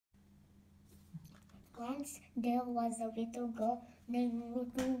Once there was a little girl named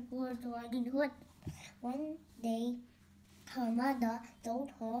Red Riding Hood. One day, her mother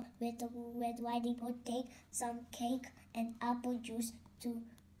told her Little Red Riding Hood, take some cake and apple juice to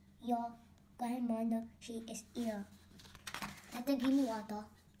your grandmother. She is ill. Let her give me water.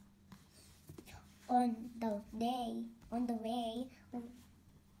 On the way,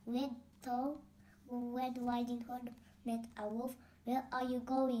 Little Red Riding Hood met a wolf. Where are you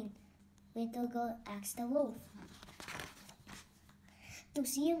going? Little girl asked the wolf. To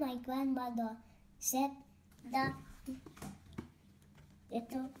see my grandmother, said the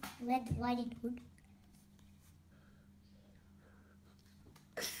Little Red Riding Hood.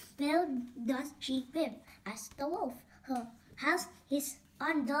 Where does she live? Asked the wolf. Her house is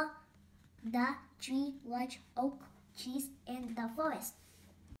under the tree, large oak trees in the forest.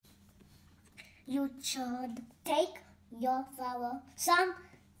 You should take some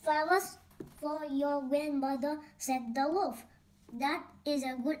flowers for your grandmother, said the wolf. That is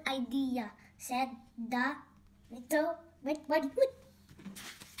a good idea, said the Little Red Riding Hood.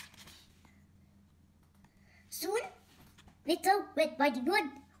 Soon, Little Red Riding Hood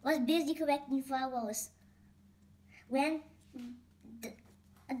was busy collecting flowers. When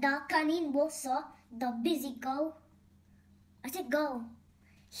the cunning wolf saw the busy girl,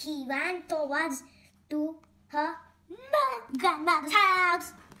 he ran towards to her grandmother's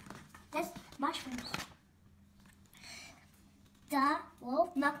house. There's mushrooms. The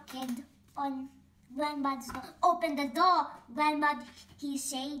wolf knocked on grandmother's door. Open the door, grandmother, he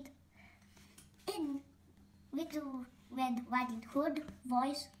said. In Little Red Riding Hood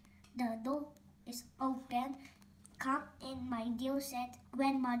voice, the door is open. Come in, my dear, said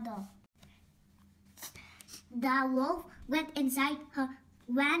grandmother. The wolf went inside her,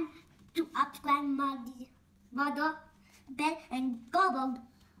 ran to up grandmother's bed and gobbled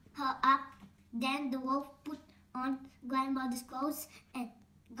her up. Then the wolf put on grandmother's clothes and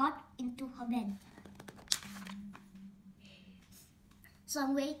got into her bed.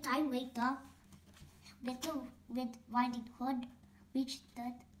 Some time later, Little Red Riding Hood reached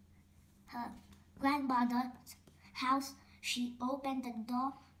her grandmother's house. She opened the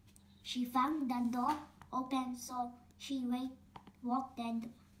door. She found the door open, so she walked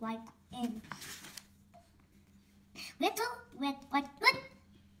right in. Little Red Riding Hood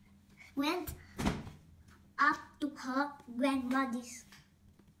went up to her grandmother's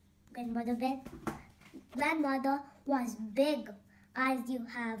bed. Grandmother was big as you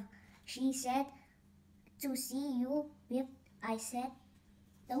have, she said. To see you with, I said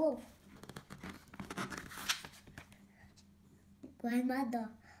the wolf. Grandmother,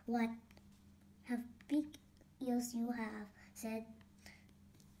 what have big ears you have, said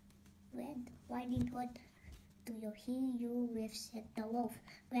Red Riding Hood. Do you hear you with, said the wolf.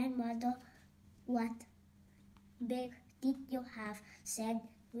 Grandmother, what big teeth you have, said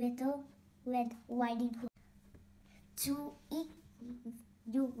Little Red Riding Hood. To eat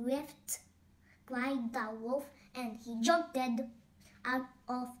you with, cried the wolf, and he jumped out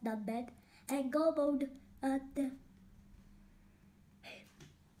of the bed and gobbled at the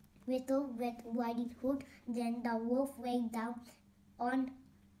Little Red Riding Hood. Then the wolf lay down on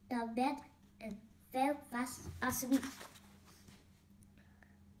the bed and fell fast asleep.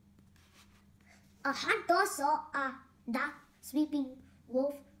 A hunter saw the sleeping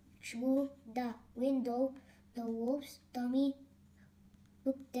wolf through the window. The wolf's tummy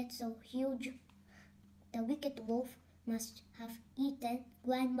looked so huge. The wicked wolf must have eaten,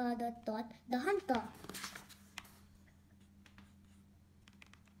 grandmother thought, the hunter.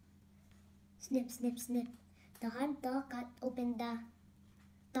 Snip, snip, snip. The hunter cut open the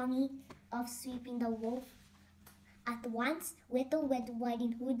tummy of sleeping the wolf. At once, Little Red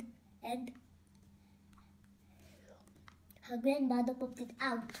Riding Hood and her grandmother popped it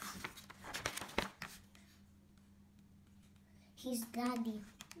out. His daddy.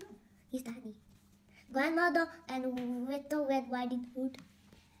 Grandmother and Little Red Riding Hood.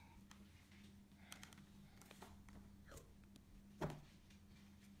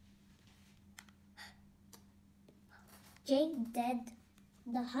 Jane thanked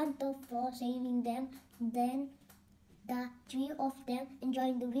the hunter for saving them. Then the three of them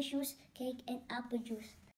enjoyed delicious cake and apple juice.